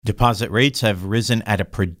Deposit rates have risen at a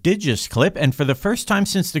prodigious clip, and for the first time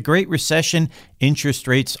since the Great Recession, interest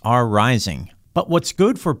rates are rising. But what's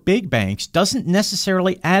good for big banks doesn't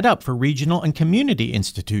necessarily add up for regional and community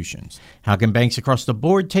institutions. How can banks across the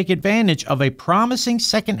board take advantage of a promising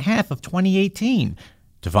second half of 2018?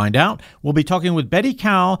 To find out, we'll be talking with Betty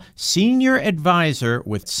Cowell, Senior Advisor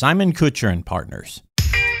with Simon Kucher & Partners.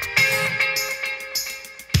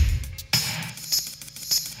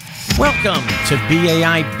 Welcome to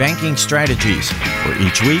BAI Banking Strategies, where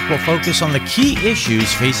each week we'll focus on the key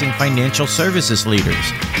issues facing financial services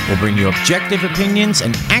leaders. We'll bring you objective opinions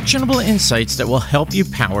and actionable insights that will help you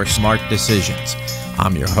power smart decisions.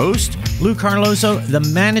 I'm your host, Lou Carlozo, the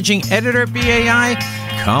Managing Editor at BAI.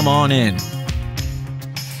 Come on in.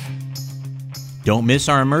 Don't miss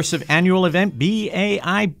our immersive annual event,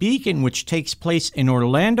 BAI Beacon, which takes place in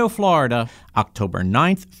Orlando, Florida, October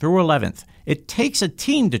 9th through 11th. It takes a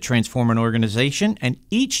team to transform an organization, and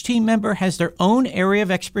each team member has their own area of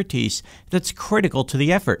expertise that's critical to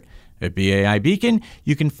the effort. At BAI Beacon,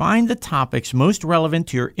 you can find the topics most relevant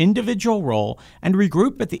to your individual role and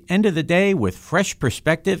regroup at the end of the day with fresh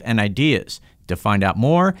perspective and ideas. To find out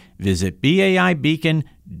more, visit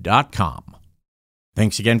BAIBeacon.com.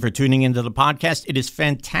 Thanks again for tuning into the podcast. It is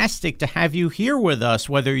fantastic to have you here with us,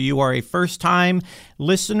 whether you are a first-time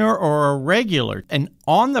listener or a regular. And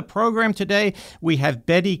on the program today, we have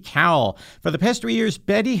Betty Cowell. For the past 3 years,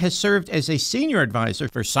 Betty has served as a senior advisor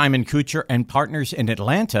for Simon Kucher & Partners in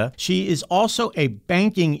Atlanta. She is also a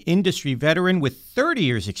banking industry veteran with 30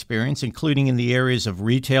 years experience, including in the areas of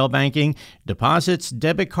retail banking, deposits,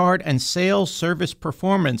 debit card, and sales service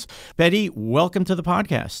performance. Betty, welcome to the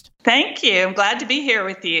podcast. Thank you. I'm glad to be here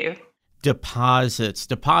with you. Deposits.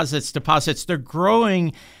 They're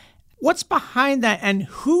growing. What's behind that, and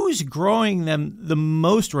who's growing them the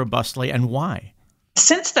most robustly, and why?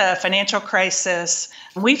 Since the financial crisis,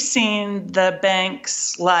 we've seen the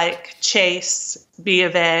banks like Chase, B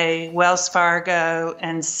of A, Wells Fargo,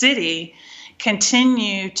 and Citi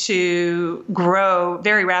continue to grow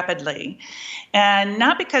very rapidly. And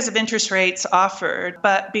not because of interest rates offered,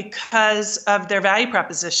 but because of their value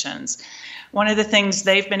propositions. One of the things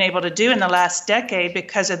they've been able to do in the last decade,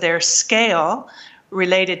 because of their scale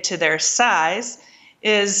related to their size,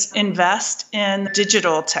 is invest in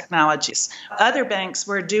digital technologies. Other banks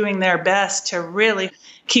were doing their best to really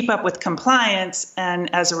keep up with compliance, and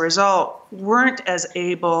as a result, weren't as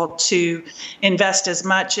able to invest as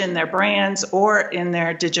much in their brands or in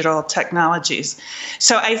their digital technologies.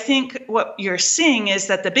 So I think what you're seeing is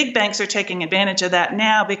that the big banks are taking advantage of that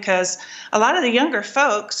now, because a lot of the younger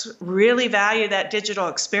folks really value that digital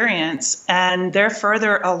experience, and they're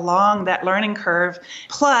further along that learning curve.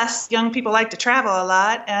 Plus, young people like to travel a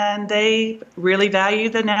lot, and they really value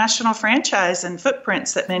the national franchise and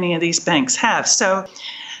footprints that many of these banks have. So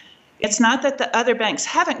it's not that the other banks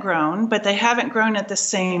haven't grown, but they haven't grown at the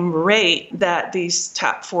same rate that these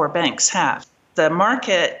top four banks have. The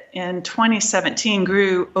market in 2017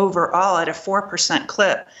 grew overall at a 4%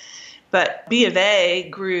 clip, but B of A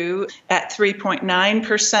grew at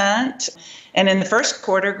 3.9%, and in the first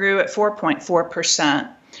quarter grew at 4.4%.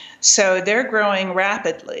 So they're growing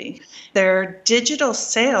rapidly. Their digital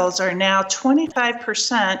sales are now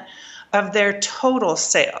 25% of their total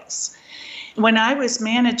sales. When I was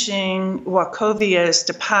managing Wachovia's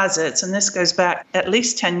deposits, and this goes back at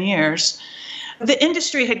least 10 years, the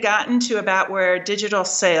industry had gotten to about where digital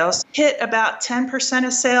sales hit about 10%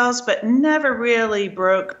 of sales, but never really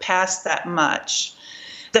broke past that much.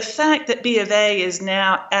 The fact that B of A is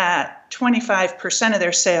now at 25% of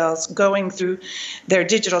their sales going through their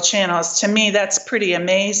digital channels, to me, that's pretty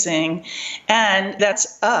amazing. And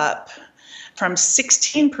that's up from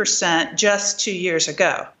 16% just 2 years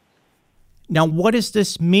ago. Now, what does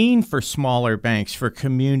this mean for smaller banks, for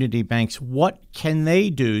community banks? What can they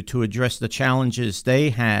do to address the challenges they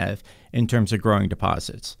have in terms of growing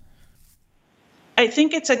deposits? I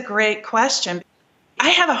think it's a great question. I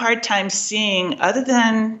have a hard time seeing, other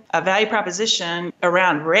than a value proposition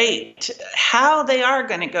around rate, how they are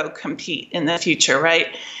going to go compete in the future, right?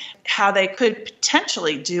 How they could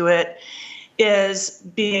potentially do it is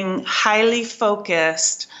being highly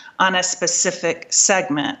focused on a specific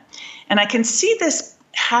segment. And I can see this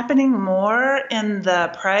happening more in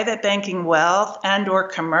the private banking wealth and or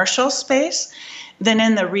commercial space than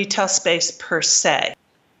in the retail space per se.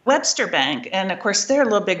 Webster Bank, and of course they're a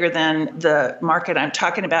little bigger than the market I'm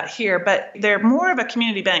talking about here, but they're more of a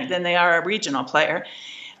community bank than they are a regional player.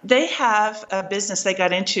 They have a business they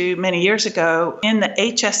got into many years ago in the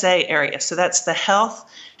HSA area. So that's the health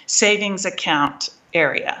savings account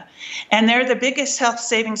area. And they're the biggest health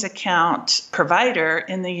savings account provider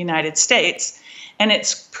in the United States. And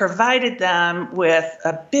it's provided them with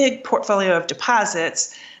a big portfolio of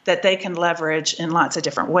deposits that they can leverage in lots of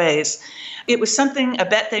different ways. It was a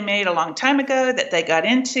bet they made a long time ago that they got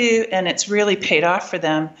into, and it's really paid off for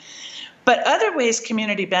them. But other ways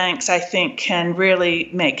community banks, I think, can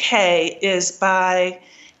really make hay is by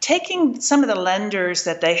taking some of the lenders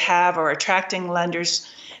that they have or attracting lenders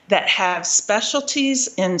that have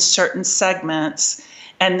specialties in certain segments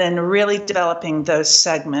and then really developing those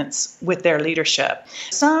segments with their leadership.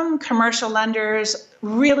 Some commercial lenders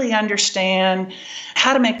really understand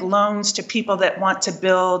how to make loans to people that want to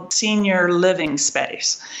build senior living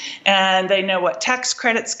space. And they know what tax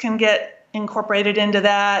credits can get incorporated into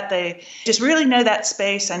that. They just really know that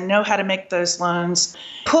space and know how to make those loans.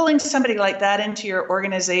 Pulling somebody like that into your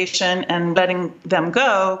organization and letting them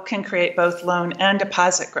go can create both loan and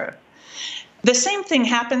deposit growth. The same thing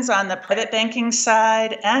happens on the private banking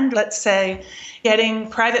side, and let's say getting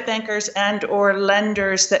private bankers and or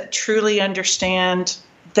lenders that truly understand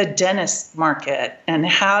the dentist market and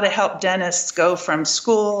how to help dentists go from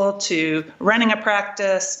school to running a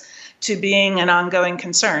practice to being an ongoing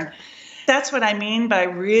concern. That's what I mean by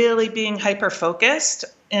really being hyper-focused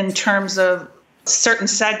in terms of certain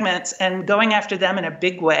segments and going after them in a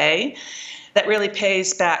big way that really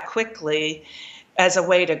pays back quickly as a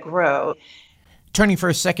way to grow. Turning for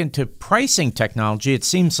a second to pricing technology, it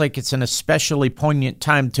seems like it's an especially poignant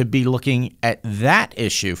time to be looking at that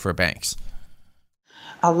issue for banks.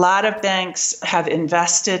 A lot of banks have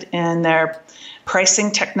invested in their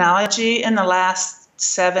pricing technology in the last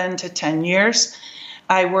 7 to 10 years.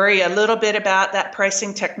 I worry a little bit about that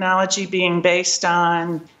pricing technology being based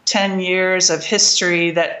on 10 years of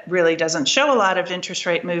history that really doesn't show a lot of interest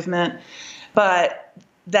rate movement, but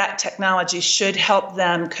that technology should help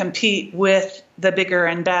them compete with the bigger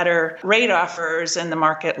and better rate offers in the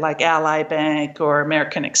market like Ally Bank or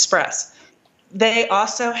American Express. They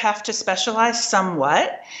also have to specialize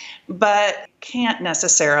somewhat, but can't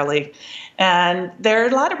necessarily. And there are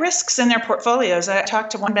a lot of risks in their portfolios. I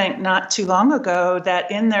talked to one bank not too long ago that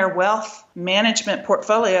in their wealth management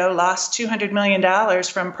portfolio lost $200 million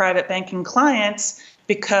from private banking clients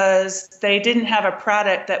because they didn't have a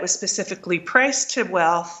product that was specifically priced to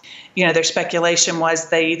wealth. Their speculation was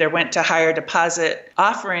they either went to higher deposit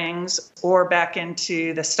offerings or back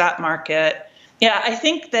into the stock market. Yeah, I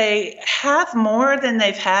think they have more than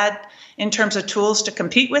they've had in terms of tools to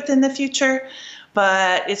compete with in the future,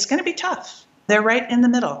 but it's going to be tough. They're right in the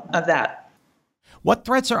middle of that. What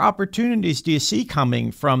threats or opportunities do you see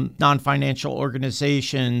coming from non-financial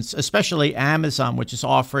organizations, especially Amazon, which is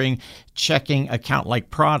offering checking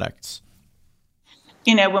account-like products?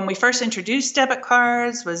 When we first introduced debit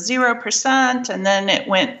cards was 0%, and then it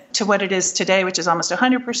went to what it is today, which is almost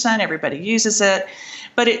 100%. Everybody uses it.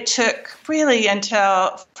 But it took really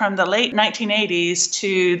until from the late 1980s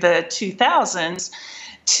to the 2000s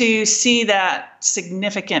to see that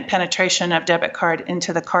significant penetration of debit card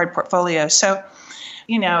into the card portfolio. So,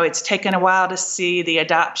 it's taken a while to see the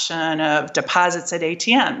adoption of deposits at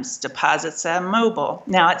ATMs, deposits at mobile.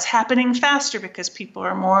 Now it's happening faster because people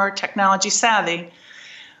are more technology savvy.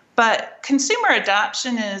 But consumer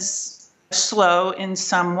adoption is slow in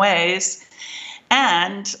some ways.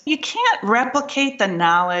 And you can't replicate the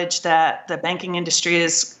knowledge that the banking industry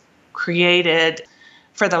has created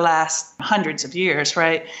for the last hundreds of years,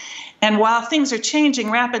 right? And while things are changing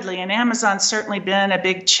rapidly, and Amazon's certainly been a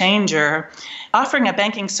big changer, offering a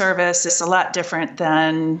banking service is a lot different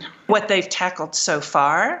than what they've tackled so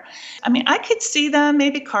far. I could see them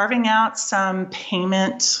maybe carving out some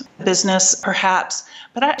payment business, perhaps,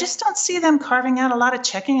 but I just don't see them carving out a lot of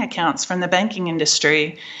checking accounts from the banking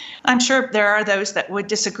industry. I'm sure there are those that would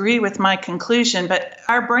disagree with my conclusion, but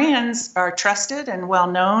our brands are trusted and well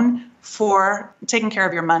known for taking care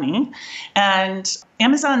of your money, and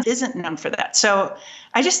Amazon isn't known for that. So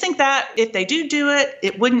I just think that if they do it,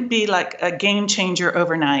 it wouldn't be like a game changer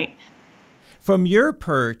overnight. From your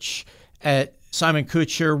perch at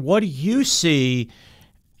Simon-Kucher, what do you see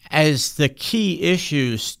as the key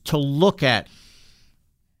issues to look at?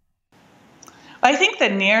 I think the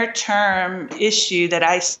near-term issue that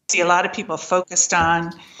I see a lot of people focused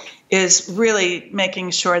on is really making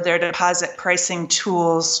sure their deposit pricing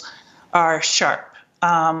tools are sharp.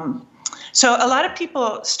 So a lot of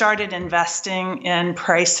people started investing in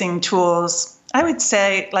pricing tools, I would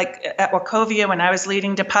say, like at Wachovia when I was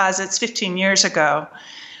leading deposits 15 years ago.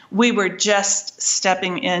 We were just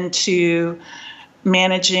stepping into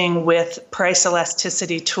managing with price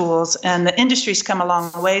elasticity tools, and the industry's come a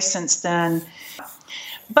long way since then.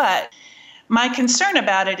 But my concern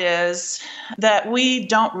about it is that we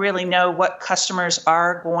don't really know what customers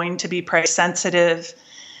are going to be price sensitive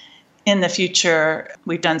in the future.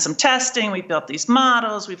 We've done some testing, we've built these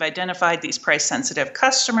models, we've identified these price-sensitive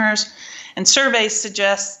customers, and surveys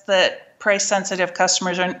suggest that price-sensitive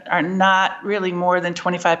customers are not really more than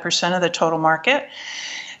 25% of the total market.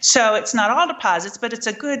 So it's not all deposits, but it's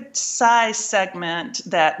a good size segment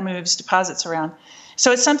that moves deposits around.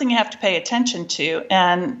 So it's something you have to pay attention to.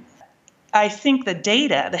 And I think the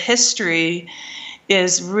data, the history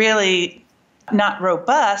is really not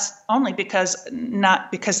robust, only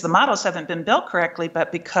not because the models haven't been built correctly,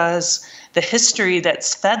 but because the history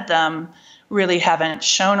that's fed them really haven't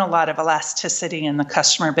shown a lot of elasticity in the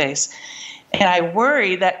customer base. And I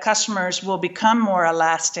worry that customers will become more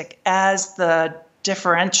elastic as the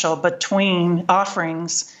differential between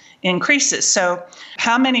offerings increases. So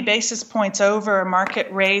how many basis points over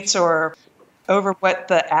market rates or over what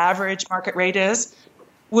the average market rate is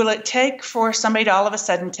will it take for somebody to all of a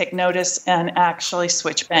sudden take notice and actually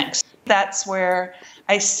switch banks? That's where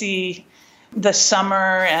I see the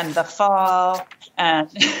summer and the fall and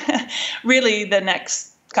really the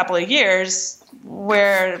next couple of years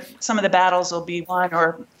where some of the battles will be won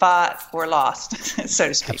or fought or lost, so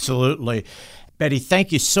to speak. Absolutely. Betty,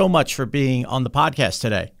 thank you so much for being on the podcast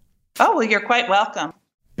today. Oh, well, you're quite welcome.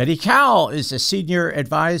 Betty Cowell is a senior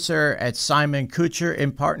advisor at Simon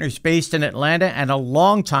Kucher & Partners based in Atlanta and a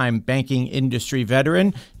longtime banking industry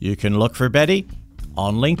veteran. You can look for Betty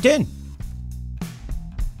on LinkedIn.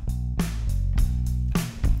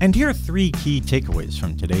 And here are 3 key takeaways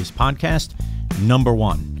from today's podcast. Number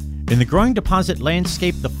 1, in the growing deposit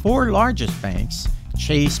landscape, the 4 largest banks,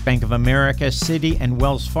 Chase, Bank of America, Citi, and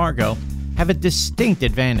Wells Fargo, have a distinct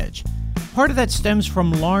advantage. Part of that stems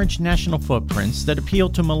from large national footprints that appeal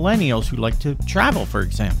to millennials who like to travel, for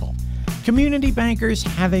example. Community bankers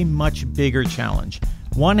have a much bigger challenge.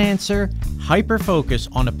 One answer, hyper-focus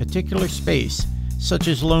on a particular space, such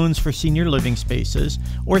as loans for senior living spaces,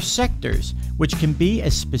 or sectors, which can be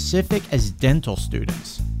as specific as dental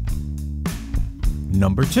students.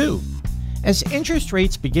 Number 2, as interest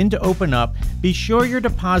rates begin to open up, be sure your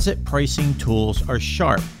deposit pricing tools are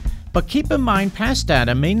sharp. But keep in mind, past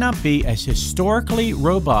data may not be as historically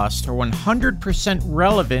robust or 100%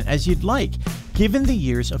 relevant as you'd like, given the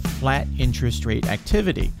years of flat interest rate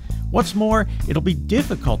activity. What's more, it'll be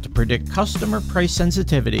difficult to predict customer price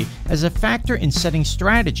sensitivity as a factor in setting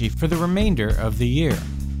strategy for the remainder of the year.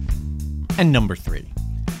 And number 3,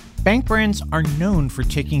 bank brands are known for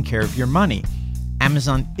taking care of your money.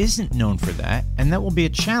 Amazon isn't known for that, and that will be a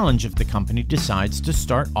challenge if the company decides to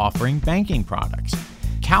start offering banking products.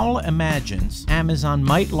 Cowell imagines Amazon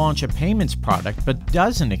might launch a payments product, but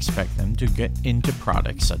doesn't expect them to get into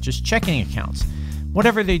products such as checking accounts.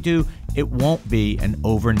 Whatever they do, it won't be an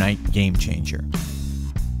overnight game changer.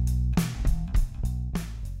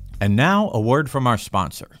 And now, a word from our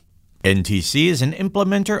sponsor. NTC is an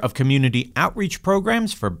implementer of community outreach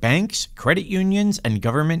programs for banks, credit unions, and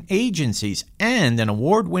government agencies, and an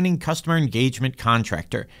award-winning customer engagement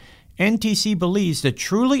contractor. NTC believes that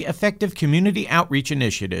truly effective community outreach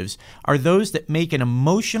initiatives are those that make an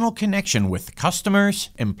emotional connection with customers,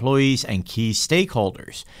 employees, and key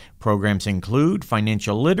stakeholders. Programs include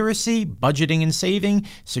financial literacy, budgeting and saving,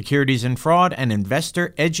 securities and fraud, and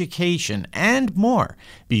investor education, and more.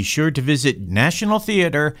 Be sure to visit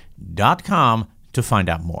nationaltheater.com to find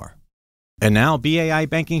out more. And now BAI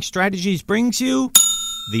Banking Strategies brings you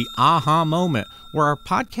the aha moment, where our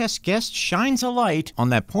podcast guest shines a light on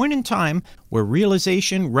that point in time where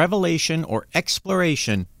realization, revelation, or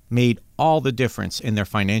exploration made all the difference in their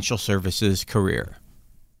financial services career.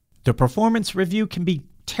 The performance review can be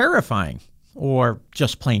terrifying or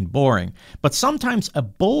just plain boring, but sometimes a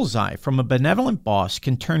bullseye from a benevolent boss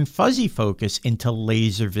can turn fuzzy focus into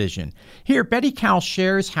laser vision. Here, Betty Cowell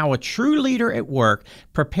shares how a true leader at work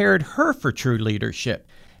prepared her for true leadership,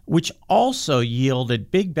 which also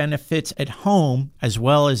yielded big benefits at home as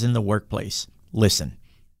well as in the workplace. Listen.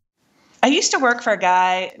 I used to work for a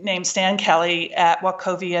guy named Stan Kelly at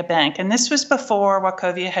Wachovia Bank, and this was before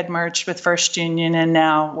Wachovia had merged with First Union and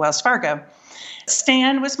now Wells Fargo.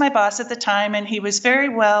 Stan was my boss at the time, and he was very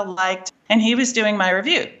well liked, and he was doing my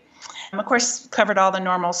review. Of course, covered all the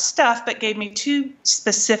normal stuff, but gave me 2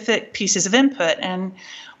 specific pieces of input. And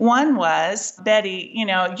one was, Betty,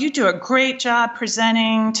 you do a great job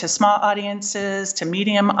presenting to small audiences, to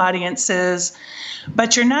medium audiences,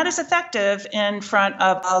 but you're not as effective in front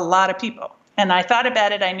of a lot of people. And I thought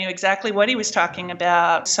about it. I knew exactly what he was talking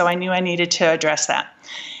about, so I knew I needed to address that.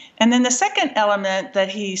 And then the second element that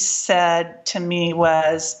he said to me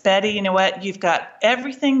was, Betty, you know what? You've got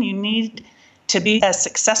everything you need to be a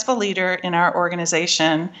successful leader in our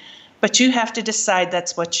organization, but you have to decide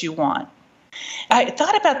that's what you want. I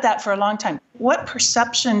thought about that for a long time. What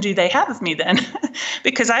perception do they have of me then?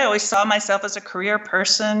 Because I always saw myself as a career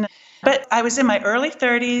person. But I was in my early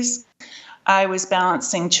 30s. I was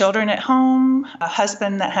balancing children at home, a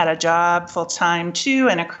husband that had a job full-time too,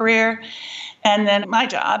 and a career, and then my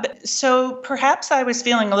job. So perhaps I was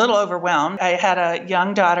feeling a little overwhelmed. I had a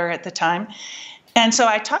young daughter at the time. And so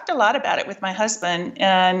I talked a lot about it with my husband.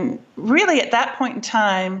 And really at that point in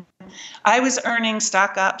time, I was earning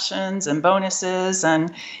stock options and bonuses,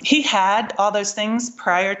 and he had all those things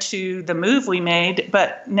prior to the move we made.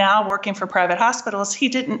 But now working for private hospitals, he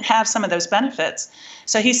didn't have some of those benefits.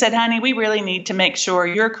 So he said, honey, we really need to make sure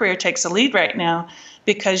your career takes a lead right now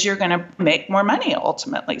because you're going to make more money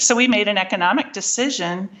ultimately. So we made an economic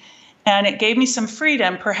decision, and it gave me some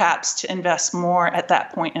freedom perhaps to invest more at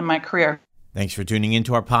that point in my career. Thanks for tuning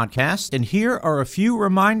into our podcast, and here are a few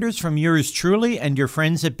reminders from yours truly and your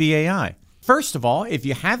friends at BAI. First of all, if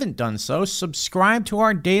you haven't done so, subscribe to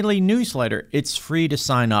our daily newsletter. It's free to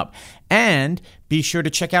sign up. And be sure to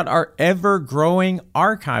check out our ever-growing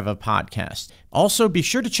archive of podcasts. Also, be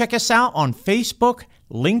sure to check us out on Facebook,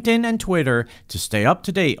 LinkedIn, and Twitter to stay up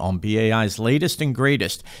to date on BAI's latest and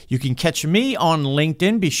greatest. You can catch me on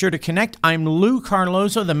LinkedIn. Be sure to connect. I'm Lou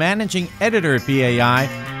Carlozo, the managing editor at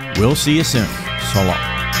BAI. We'll see you soon. So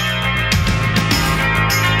long.